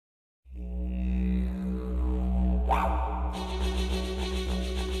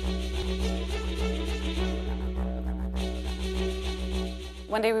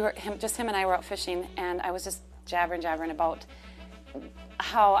One day just him and I were out fishing, and I was just jabbering about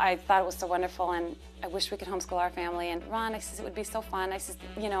how I thought it was so wonderful, and I wish we could homeschool our family. And Ron, I says, it would be so fun. I says,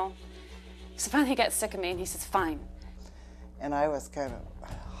 you know, so finally he got sick of me, and he says, fine. And I was kind of,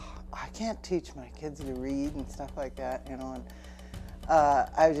 I can't teach my kids to read and stuff like that, you know, and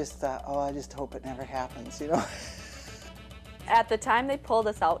I just thought, oh, I just hope it never happens, you know. At the time they pulled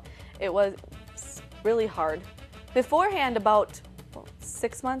us out, it was really hard. Beforehand, about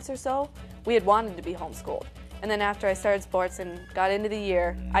 6 months or so, we had wanted to be homeschooled. And then after I started sports and got into the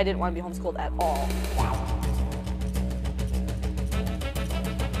year, I didn't want to be homeschooled at all.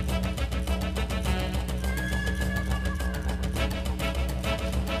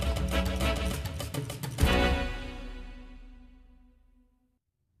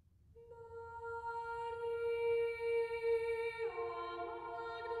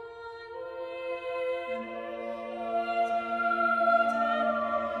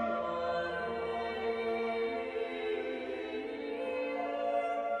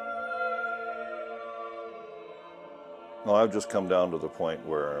 Well, I've just come down to the point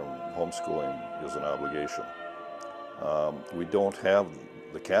where homeschooling is an obligation. We don't have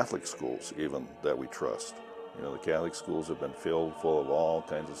the Catholic schools even that we trust. You know, the Catholic schools have been filled full of all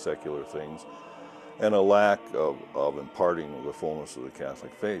kinds of secular things and a lack of imparting the fullness of the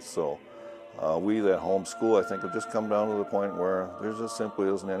Catholic faith. So we that homeschool, I think, have just come down to the point where there just simply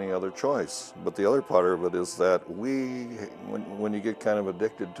isn't any other choice. But the other part of it is that when you get kind of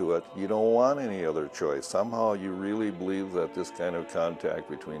addicted to it, you don't want any other choice. Somehow you really believe that this kind of contact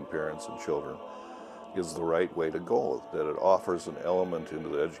between parents and children is the right way to go, that it offers an element into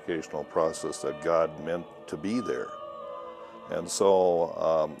the educational process that God meant to be there. And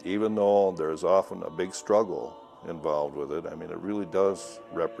so even though there's often a big struggle involved with it, I mean, it really does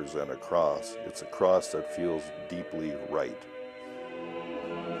represent a cross. It's a cross that feels deeply right.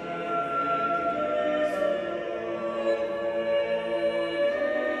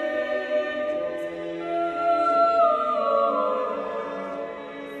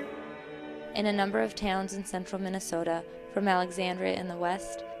 In a number of towns in central Minnesota, from Alexandria in the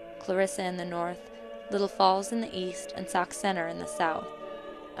west, Clarissa in the north, Little Falls in the east, and Sauk Center in the south,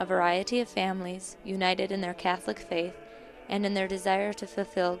 a variety of families, united in their Catholic faith and in their desire to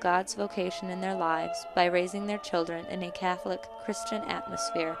fulfill God's vocation in their lives by raising their children in a Catholic Christian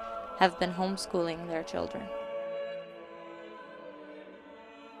atmosphere, have been homeschooling their children.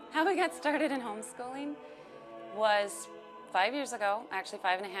 How we got started in homeschooling was 5 years ago, actually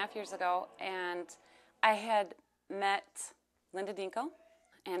 5.5 years ago, and I had met Linda Dinko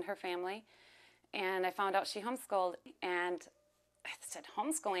and her family, and I found out she homeschooled, and I said,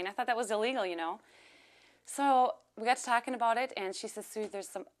 homeschooling? I thought that was illegal, you know. So we got to talking about it, and she says, Sue,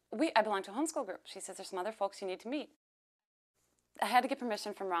 I belong to a homeschool group. She says, there's some other folks you need to meet. I had to get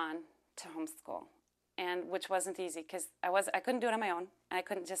permission from Ron to homeschool, and which wasn't easy, because I couldn't do it on my own. I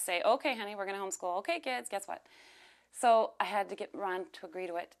couldn't just say, okay, honey, we're going to homeschool. Okay, kids, guess what? So I had to get Ron to agree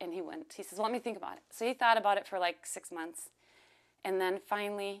to it, and he wouldn't. He says, well, let me think about it. So he thought about it for like 6 months, and then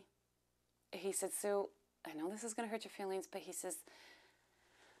finally he said, Sue, I know this is going to hurt your feelings, but he says,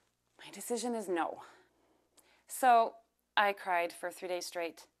 my decision is no. So I cried for 3 days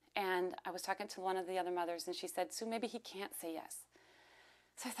straight, and I was talking to one of the other mothers, and she said, Sue, maybe he can't say yes.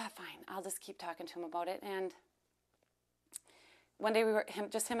 So I thought, fine, I'll just keep talking to him about it. And one day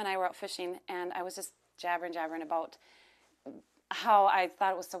just him and I were out fishing, and I was just jabbering about how I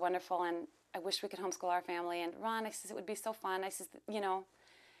thought it was so wonderful, and I wish we could homeschool our family. And Ron, I says, it would be so fun. I says, you know,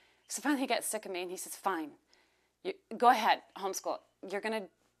 so finally he got sick of me, and he says, fine, go ahead, homeschool. You're going to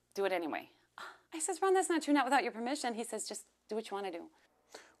do it anyway. I says, Ron, that's not true, not without your permission. He says, just do what you want to do.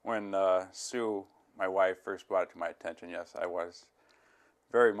 When Sue, my wife, first brought it to my attention, yes, I was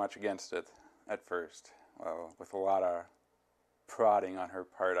very much against it at first, with a lot of prodding on her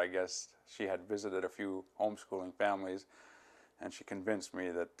part. I guess she had visited a few homeschooling families, and she convinced me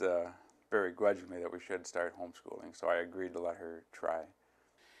that, very grudgingly, that we should start homeschooling, so I agreed to let her try.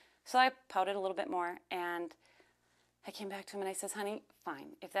 So I pouted a little bit more, and I came back to him and I says, honey,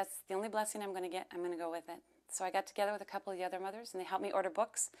 fine. If that's the only blessing I'm going to get, I'm going to go with it. So I got together with a couple of the other mothers, and they helped me order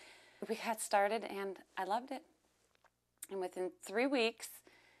books. We got started, and I loved it. And within 3 weeks,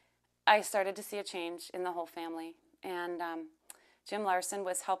 I started to see a change in the whole family. And Jim Larson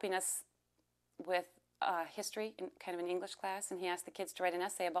was helping us with history, in kind of an English class, and he asked the kids to write an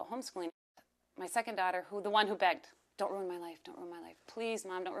essay about homeschooling. My second daughter, the one who begged, don't ruin my life, don't ruin my life. Please,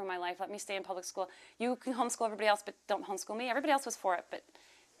 Mom, don't ruin my life. Let me stay in public school. You can homeschool everybody else, but don't homeschool me. Everybody else was for it, but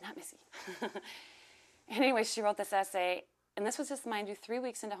not Missy. Anyway, she wrote this essay, and this was just, mind you, 3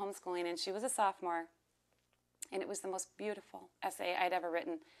 weeks into homeschooling, and she was a sophomore. And it was the most beautiful essay I'd ever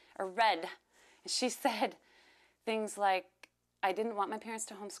written or read. And she said things like, I didn't want my parents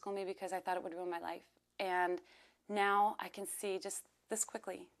to homeschool me because I thought it would ruin my life. And now I can see just this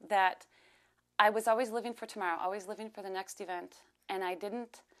quickly that I was always living for tomorrow, always living for the next event. And I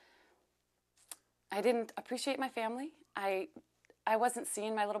didn't appreciate my family. I wasn't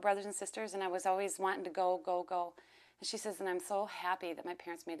seeing my little brothers and sisters, and I was always wanting to go, go, go. And she says, and I'm so happy that my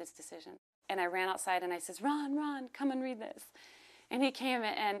parents made this decision. And I ran outside and I says, Ron, come and read this. And he came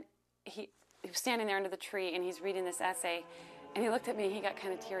and he was standing there under the tree and he's reading this essay. And he looked at me and he got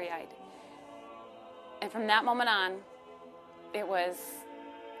kind of teary-eyed. And from that moment on,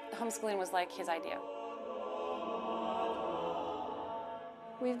 homeschooling was like his idea.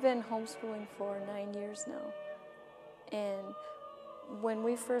 We've been homeschooling for 9 years now. And when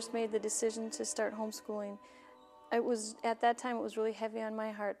we first made the decision to start homeschooling, at that time it was really heavy on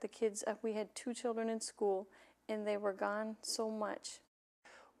my heart. The kids, we had 2 children in school and they were gone so much.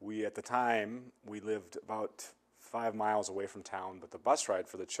 At the time, we lived about 5 miles away from town, but the bus ride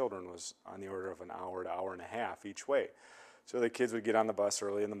for the children was on the order of an hour to hour and a half each way. So the kids would get on the bus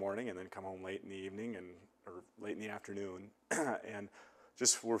early in the morning and then come home late in the evening or late in the afternoon. And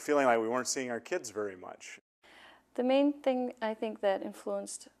just we're feeling like we weren't seeing our kids very much. The main thing I think that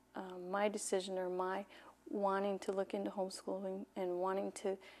influenced my decision or my wanting to look into homeschooling and wanting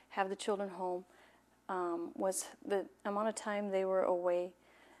to have the children home was the amount of time they were away,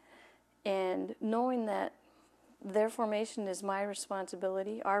 and knowing that their formation is my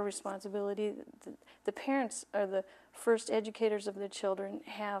responsibility, our responsibility. The parents are the first educators of their children.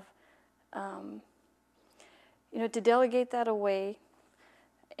 Have to delegate that away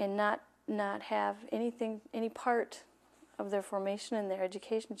and not have any part of their formation and their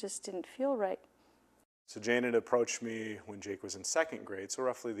education just didn't feel right. So Jane had approached me when Jake was in 2nd grade, so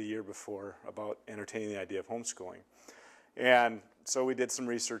roughly the year before, about entertaining the idea of homeschooling. And so we did some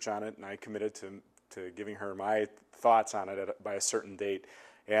research on it, and I committed to giving her my thoughts on it by a certain date.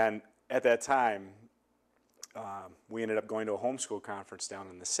 And at that time, we ended up going to a homeschool conference down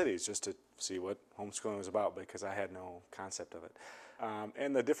in the cities just to see what homeschooling was about, because I had no concept of it.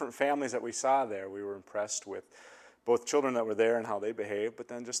 And the different families that we saw there, we were impressed with both children that were there and how they behaved, but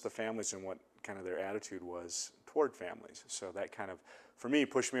then just the families and what kind of their attitude was toward families. So that kind of, for me,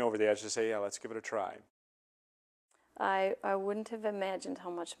 pushed me over the edge to say, yeah, let's give it a try. I wouldn't have imagined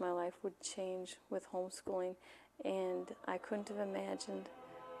how much my life would change with homeschooling, and I couldn't have imagined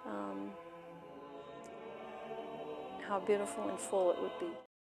how beautiful and full it would be.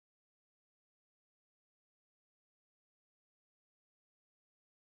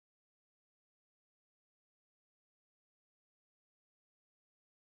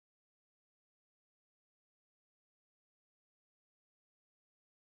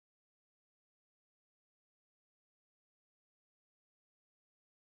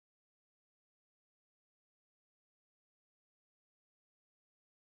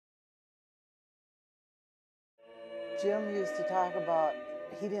 Jim used to talk about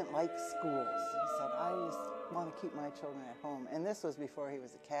he didn't like schools. He said, I just want to keep my children at home. And this was before he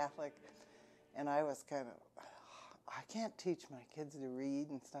was a Catholic. And I was kind of, I can't teach my kids to read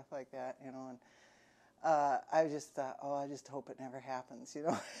and stuff like that, And I just thought, I just hope it never happens,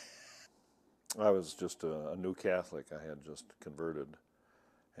 I was just a new Catholic. I had just converted.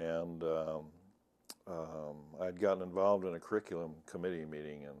 And I'd gotten involved in a curriculum committee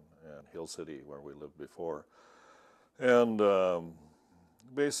meeting in Hill City where we lived before. And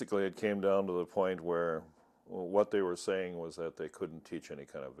basically it came down to the point where what they were saying was that they couldn't teach any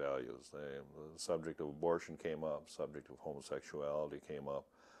kind of values. The subject of abortion came up, subject of homosexuality came up.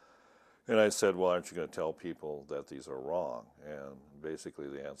 And I said, well, aren't you going to tell people that these are wrong? And basically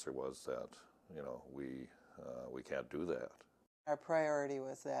the answer was that, we can't do that. Our priority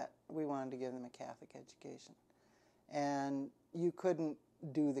was that we wanted to give them a Catholic education. And you couldn't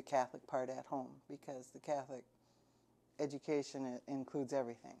do the Catholic part at home because the Catholic education includes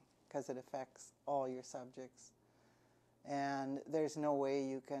everything because it affects all your subjects. And there's no way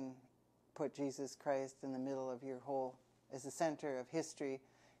you can put Jesus Christ in the middle of your whole, as the center of history,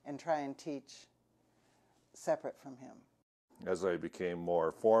 and try and teach separate from him. As I became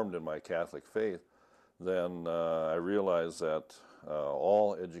more formed in my Catholic faith, then I realized that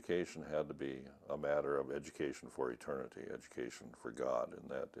all education had to be a matter of education for eternity, education for God, and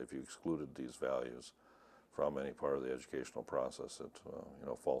that if you excluded these values from any part of the educational process, it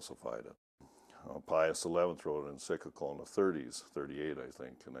falsified it. Pius XI wrote an encyclical in the 30s, 38 I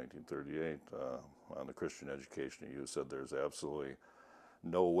think, in 1938, on the Christian education. He said there's absolutely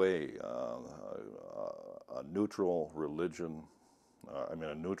no way a neutral religion,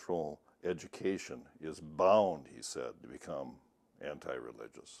 a neutral education is bound, he said, to become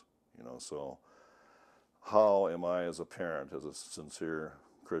anti-religious. You know, so how am I as a parent, as a sincere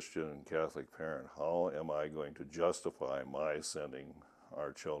Christian and Catholic parent, how am I going to justify my sending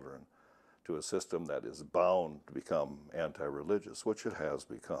our children to a system that is bound to become anti-religious, which it has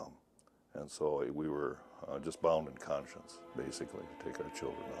become? And so we were just bound in conscience, basically, to take our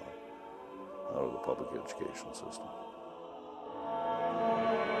children out of the public education system.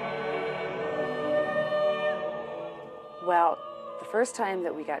 Well, the first time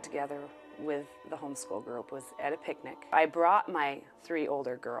that we got together with the homeschool group was at a picnic. I brought my 3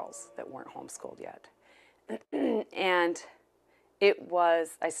 older girls that weren't homeschooled yet. And it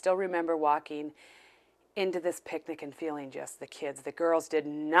was, I still remember walking into this picnic and feeling just the kids. The girls did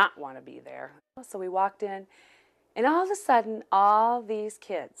not want to be there. So we walked in, and all of a sudden, all these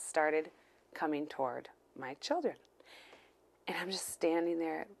kids started coming toward my children. And I'm just standing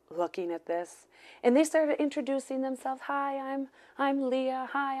there looking at this. And they started introducing themselves. Hi, I'm Leah.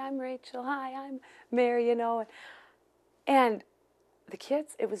 Hi, I'm Rachel. Hi, I'm Mary, you know. And the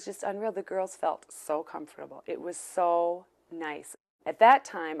kids, it was just unreal. The girls felt so comfortable. It was so nice. At that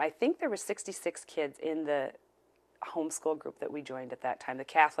time, I think there were 66 kids in the homeschool group that we joined at that time, the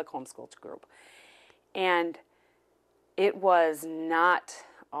Catholic homeschool group. And it was not,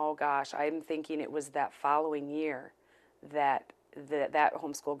 oh gosh, I'm thinking it was that following year that that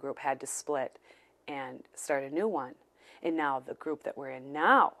homeschool group had to split and start a new one. And now the group that we're in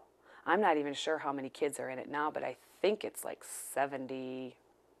now, I'm not even sure how many kids are in it now, but I think it's like 78,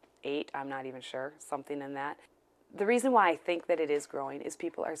 I'm not even sure, something in that. The reason why I think that it is growing is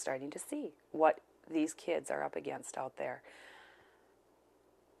people are starting to see what these kids are up against out there.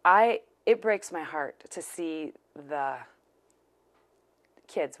 It breaks my heart to see the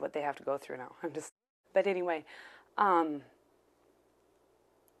kids, what they have to go through now. But anyway,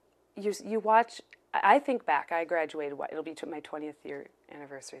 you watch, I think back, I graduated, it'll be my 20th year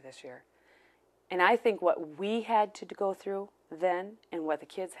anniversary this year. And I think what we had to go through then and what the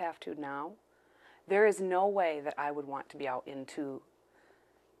kids have to now, there is no way that I would want to be out into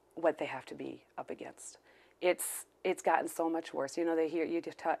what they have to be up against. It's gotten so much worse. You know, you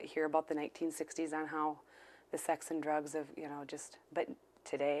hear about the 1960s on how the sex and drugs of, you know, but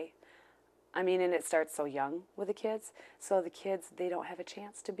today, I mean, and it starts so young with the kids. So the kids, they don't have a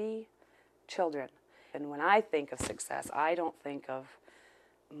chance to be children. And when I think of success, I don't think of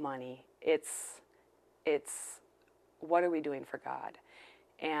money. It's what are we doing for God?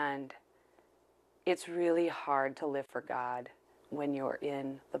 And it's really hard to live for God when you're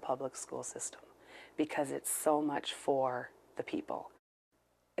in the public school system because it's so much for the people.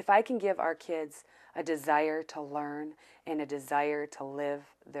 If I can give our kids a desire to learn and a desire to live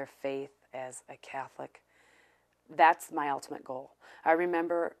their faith as a Catholic, that's my ultimate goal. I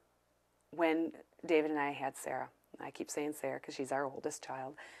remember when David and I had Sarah. I keep saying Sarah because she's our oldest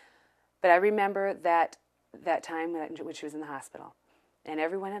child. But I remember that time when she was in the hospital. And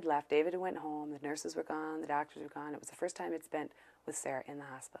everyone had left. David went home. The nurses were gone. The doctors were gone. It was the first time I'd spent with Sarah in the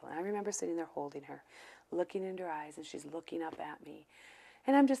hospital. And I remember sitting there holding her, looking into her eyes, and she's looking up at me.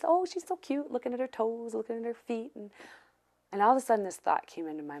 And I'm just, oh, she's so cute, looking at her toes, looking at her feet. And all of a sudden this thought came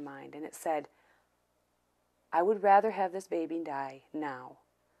into my mind, and it said, I would rather have this baby die now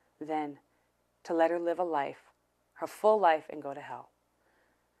than to let her live a life, her full life, and go to hell.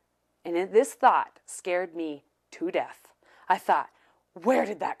 And this thought scared me to death. I thought, where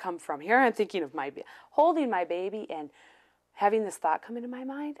did that come from? Here I'm thinking of holding my baby and having this thought come into my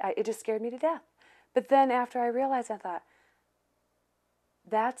mind. It just scared me to death. But then after I realized, I thought,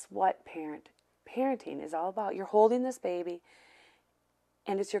 that's what parenting is all about. You're holding this baby,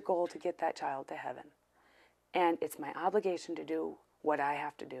 and it's your goal to get that child to heaven. And it's my obligation to do what I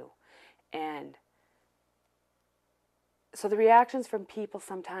have to do. And so the reactions from people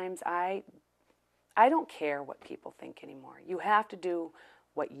sometimes, I don't care what people think anymore. You have to do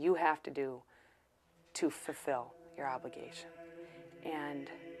what you have to do to fulfill your obligation. And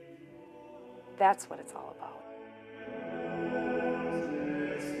that's what it's all about.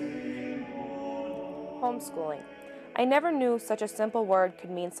 Homeschooling. I never knew such a simple word could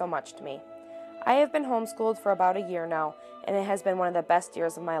mean so much to me. I have been homeschooled for about a year now, and it has been one of the best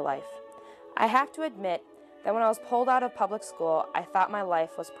years of my life. I have to admit that when I was pulled out of public school, I thought my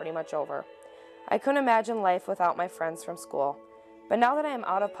life was pretty much over. I couldn't imagine life without my friends from school. But now that I am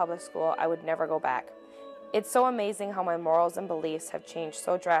out of public school, I would never go back. It's so amazing how my morals and beliefs have changed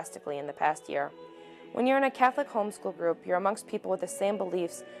so drastically in the past year. When you're in a Catholic homeschool group, you're amongst people with the same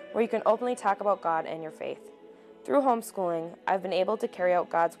beliefs where you can openly talk about God and your faith. Through homeschooling, I've been able to carry out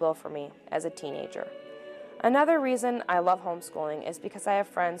God's will for me as a teenager. Another reason I love homeschooling is because I have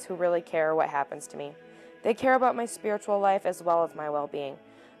friends who really care what happens to me. They care about my spiritual life as well as my well-being.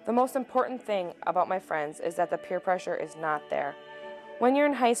 The most important thing about my friends is that the peer pressure is not there. When you're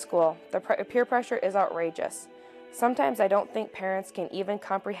in high school, the peer pressure is outrageous. Sometimes I don't think parents can even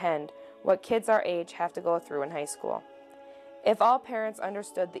comprehend what kids our age have to go through in high school. If all parents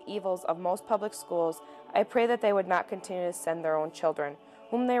understood the evils of most public schools, I pray that they would not continue to send their own children,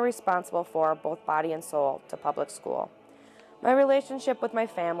 whom they are responsible for, both body and soul, to public school. My relationship with my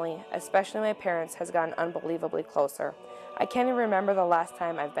family, especially my parents, has gotten unbelievably closer. I can't even remember the last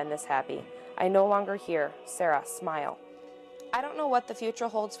time I've been this happy. I no longer hear, Sarah, smile. I don't know what the future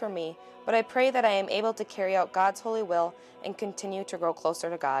holds for me, but I pray that I am able to carry out God's holy will and continue to grow closer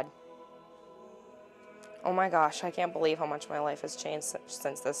to God. Oh my gosh, I can't believe how much my life has changed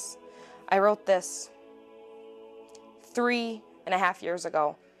since this. I wrote this 3.5 years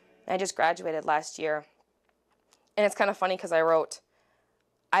ago, and I just graduated last year. And it's kind of funny because I wrote,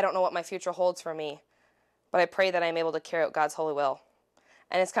 I don't know what my future holds for me, but I pray that I'm able to carry out God's holy will.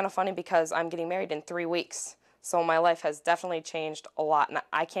 And it's kind of funny because I'm getting married in 3 weeks. So my life has definitely changed a lot. And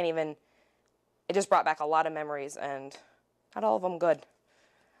I can't even, it just brought back a lot of memories, and not all of them good.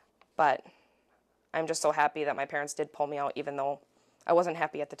 But I'm just so happy that my parents did pull me out, even though I wasn't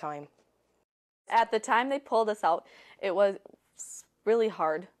happy at the time. At the time they pulled us out, it was really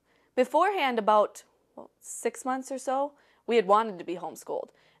hard. Beforehand, about 6 months or so, we had wanted to be homeschooled.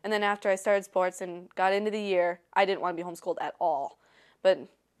 And then after I started sports and got into the year, I didn't want to be homeschooled at all. But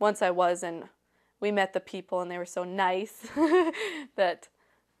once I was, and we met the people, and they were so nice that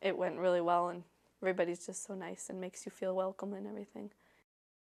it went really well, and everybody's just so nice and makes you feel welcome and everything.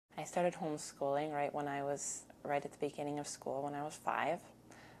 I started homeschooling right at the beginning of school when I was 5,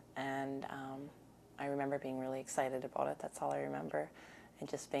 and I remember being really excited about it. That's all I remember, and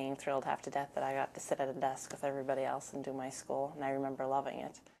just being thrilled half to death that I got to sit at a desk with everybody else and do my school, and I remember loving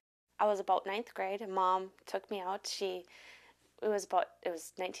it. I was about 9th grade, and Mom took me out. It was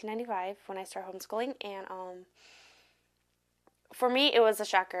 1995 when I started homeschooling, and for me it was a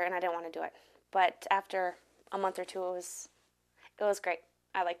shocker, and I didn't want to do it. But after a month or two, it was great.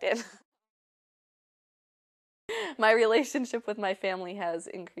 I liked it. My relationship with my family has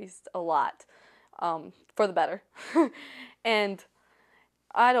increased a lot, for the better. And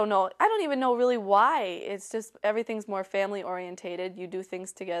I don't know. I don't even know really why. It's just everything's more family orientated. You do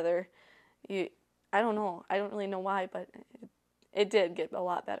things together. I don't know. I don't really know why, but it did get a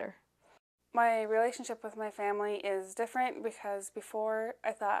lot better. My relationship with my family is different because before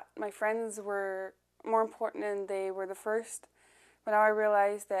I thought my friends were more important and they were the first. But now I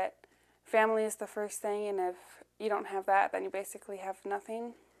realize that family is the first thing, and if you don't have that, then you basically have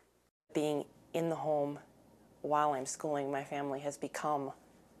nothing. Being in the home while I'm schooling, my family has become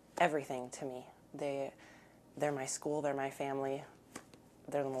everything to me. They're my school, they're my family.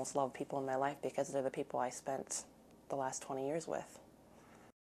 They're the most loved people in my life because they're the people I spent the last 20 years with.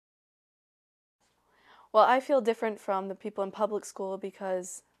 Well, I feel different from the people in public school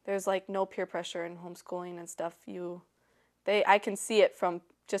because there's like no peer pressure in homeschooling and stuff. I can see it from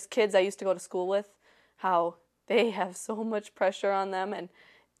just kids I used to go to school with, how they have so much pressure on them, and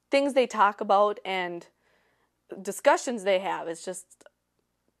things they talk about and discussions they have. It's just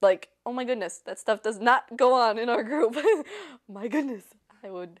like, oh my goodness, that stuff does not go on in our group. My goodness, I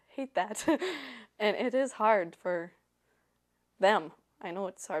would hate that. And it is hard for them. I know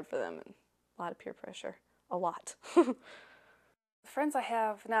it's hard for them, and a lot of peer pressure, a lot. The friends I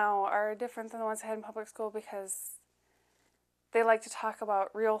have now are different than the ones I had in public school because they like to talk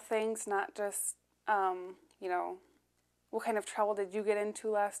about real things, not just, what kind of trouble did you get into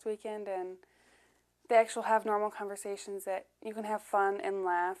last weekend, and they actually have normal conversations that you can have fun and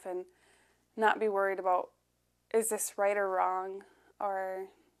laugh and not be worried about, is this right or wrong, or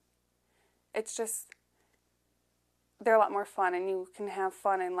it's just, they're a lot more fun, and you can have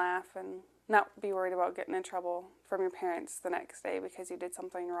fun and laugh and not be worried about getting in trouble from your parents the next day because you did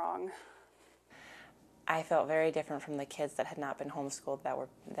something wrong. I felt very different from the kids that had not been homeschooled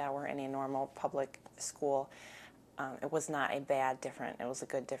that were in a normal public school. It was not a bad different, it was a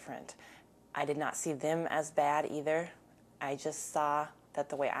good different. I did not see them as bad either. I just saw that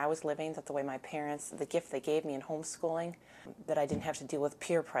the way I was living, that the way my parents, the gift they gave me in homeschooling, that I didn't have to deal with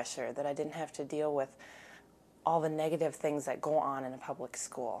peer pressure, that I didn't have to deal with all the negative things that go on in a public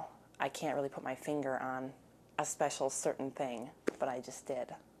school. I can't really put my finger on a special certain thing, but I just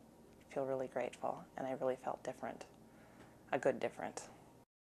did. I feel really grateful, and I really felt different, a good different.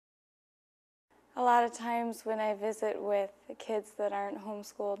 A lot of times when I visit with kids that aren't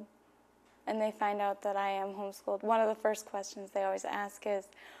homeschooled and they find out that I am homeschooled, one of the first questions they always ask is,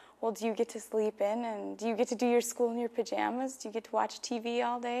 well, do you get to sleep in, and do you get to do your school in your pajamas? Do you get to watch TV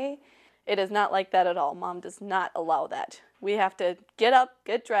all day? It is not like that at all. Mom does not allow that. We have to get up,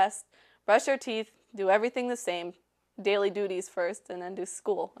 get dressed, brush our teeth, do everything the same, daily duties first, and then do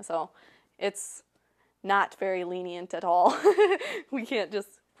school. So it's not very lenient at all. We can't just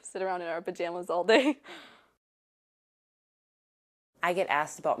sit around in our pajamas all day. I get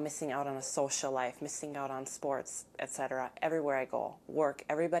asked about missing out on a social life, missing out on sports, etc. everywhere I go. Work,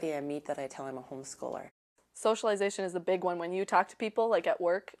 everybody I meet that I tell I'm a homeschooler. Socialization is the big one. When you talk to people, like at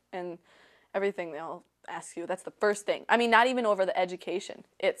work and everything, they'll ask you. That's the first thing. I mean, not even over the education.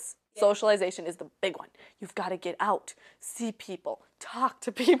 It's socialization is the big one. You've got to get out, see people, talk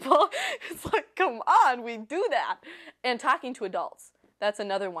to people. It's like, come on, we do that. And talking to adults. That's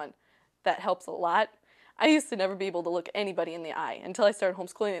another one that helps a lot. I used to never be able to look anybody in the eye until I started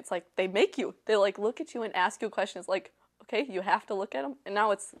homeschooling. It's like they make you. They like look at you and ask you a question. It's like, okay, you have to look at them. And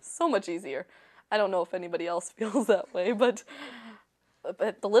now it's so much easier. I don't know if anybody else feels that way, but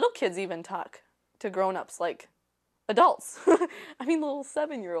the little kids even talk to grown-ups like adults. I mean, little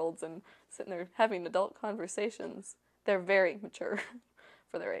 7-year-olds and sitting there having adult conversations. They're very mature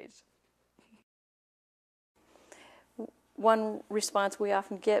for their age. One response we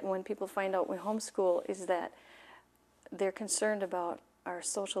often get when people find out we homeschool is that they're concerned about our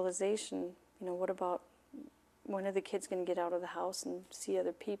socialization. You know, what about when are the kids going to get out of the house and see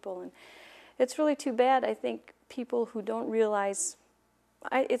other people? And it's really too bad. I think people who don't realize,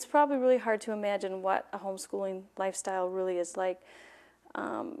 it's probably really hard to imagine what a homeschooling lifestyle really is like.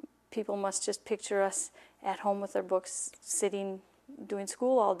 People must just picture us at home with our books, sitting, doing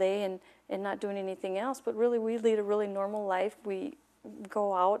school all day and not doing anything else, but really we lead a really normal life. We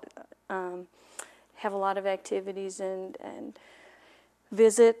go out, have a lot of activities and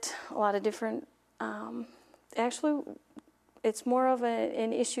visit a lot of different, actually it's more of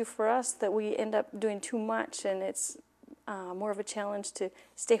an issue for us that we end up doing too much, and it's more of a challenge to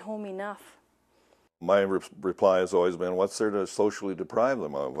stay home enough. My reply has always been, what's there to socially deprive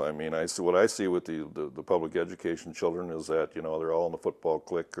them of? I mean, what I see with the public education children is that, you know, they're all in the football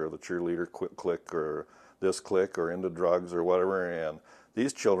clique or the cheerleader clique or this clique or into drugs or whatever. And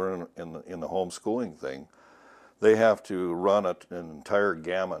these children in the homeschooling thing, they have to run an entire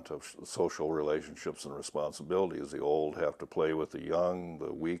gamut of social relationships and responsibilities. The old have to play with the young,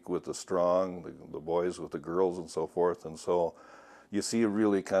 the weak with the strong, the boys with the girls and so forth. And so you see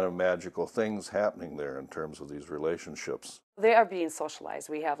really kind of magical things happening there in terms of these relationships. They are being socialized.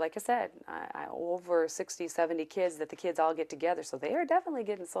 We have, like I said, over 60, 70 kids that the kids all get together. So they are definitely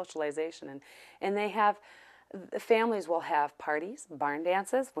getting socialization. And they have, the families will have parties, barn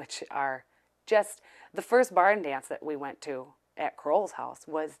dances, which are just, the first barn dance that we went to at Kroll's house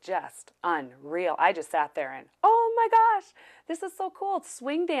was just unreal. I just sat there and, oh my gosh, this is so cool. It's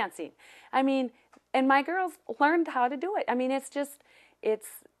swing dancing. I mean, and my girls learned how to do it. I mean, it's just, it's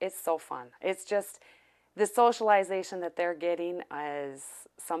so fun. It's just, the socialization that they're getting is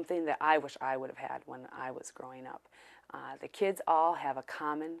something that I wish I would have had when I was growing up. The kids all have a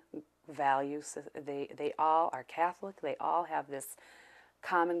common value. So they all are Catholic. They all have this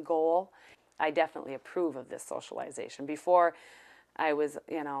common goal. I definitely approve of this socialization. Before, I was,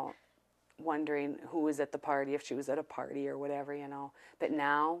 you know, wondering who was at the party, if she was at a party or whatever, you know. But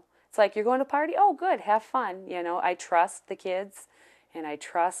now, it's like, you're going to a party? Oh, good, have fun, you know. I trust the kids, and I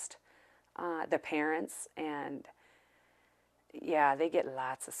trust the parents, and yeah, they get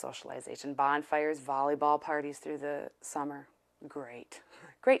lots of socialization. Bonfires, volleyball parties through the summer. Great.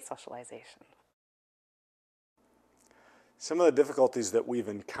 Great socialization. Some of the difficulties that we've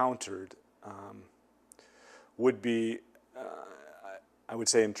encountered would be, I would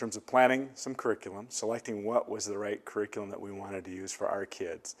say, in terms of planning some curriculum, selecting what was the right curriculum that we wanted to use for our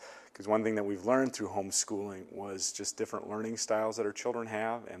kids. Because one thing that we've learned through homeschooling was just different learning styles that our children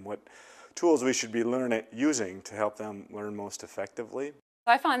have and what tools we should be using to help them learn most effectively.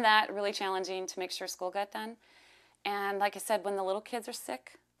 I found that really challenging to make sure school got done. And like I said, when the little kids are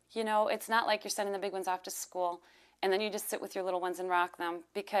sick, you know, it's not like you're sending the big ones off to school and then you just sit with your little ones and rock them,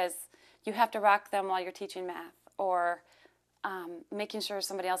 because you have to rock them while you're teaching math or making sure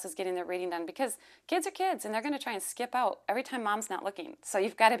somebody else is getting their reading done, because kids are kids and they're going to try and skip out every time mom's not looking. So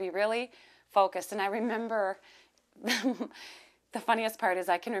you've got to be really focused. And I remember the funniest part is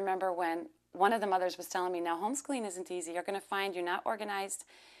I can remember when one of the mothers was telling me, now homeschooling isn't easy. You're going to find you're not organized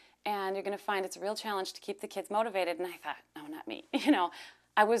and you're going to find it's a real challenge to keep the kids motivated. And I thought, no, not me. You know,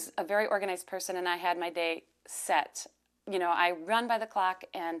 I was a very organized person and I had my day set. You know, I run by the clock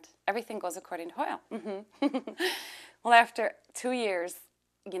and everything goes according to Hoyle. Well, after 2 years,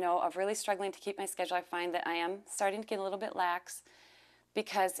 you know, of really struggling to keep my schedule, I find that I am starting to get a little bit lax.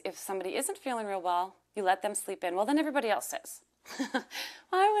 because if somebody isn't feeling real well, you let them sleep in. Well, then everybody else is. Well,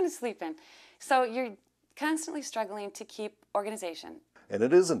 I want to sleep in. So you're constantly struggling to keep organization. And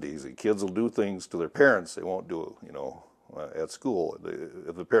it isn't easy. Kids will do things to their parents they won't do, at school.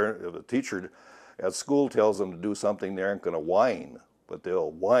 If a teacher at school tells them to do something, they aren't going to whine, but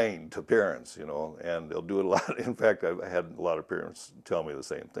they'll whine to parents, and they'll do it a lot. In fact, I've had a lot of parents tell me the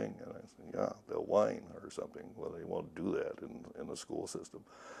same thing, and I say, yeah, they'll whine or something. Well, they won't do that in the school system.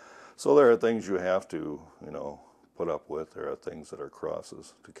 So there are things you have to, put up with. There are things that are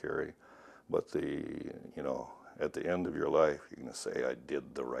crosses to carry, but at the end of your life, you're going to say, I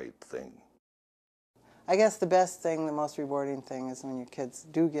did the right thing. I guess the best thing, the most rewarding thing is when your kids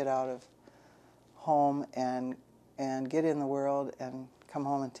do get out of home and get in the world and come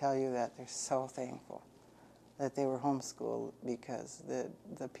home and tell you that they're so thankful that they were homeschooled, because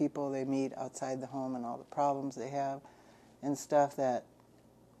the people they meet outside the home and all the problems they have and stuff, that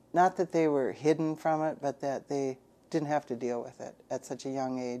not that they were hidden from it, but that they didn't have to deal with it at such a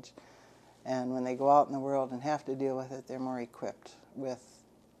young age. And when they go out in the world and have to deal with it, they're more equipped with,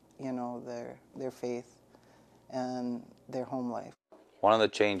 their faith and their home life. One of the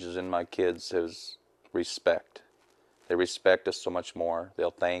changes in my kids is respect. They respect us so much more.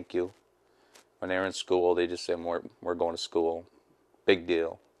 They'll thank you. When they're in school, they just say, we're going to school. Big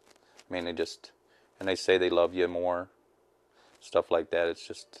deal. I mean, and they say they love you more. Stuff like that. It's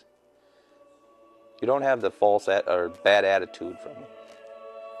just, you don't have the false or bad attitude from them.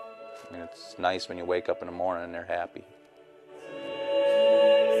 I mean, it's nice when you wake up in the morning and they're happy.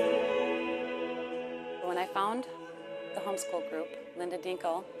 When I found the homeschool group, Linda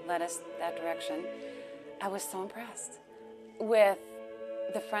Dinkle led us that direction, I was so impressed with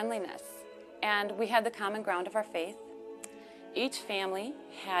the friendliness. And we had the common ground of our faith. Each family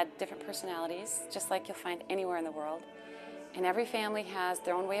had different personalities, just like you'll find anywhere in the world. And every family has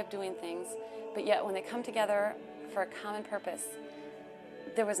their own way of doing things, but yet when they come together for a common purpose,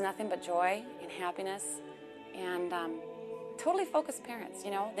 there was nothing but joy and happiness, and totally focused parents.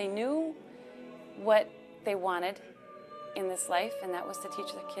 They knew what they wanted in this life, and that was to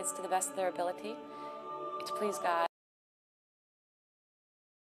teach their kids to the best of their ability, to please God.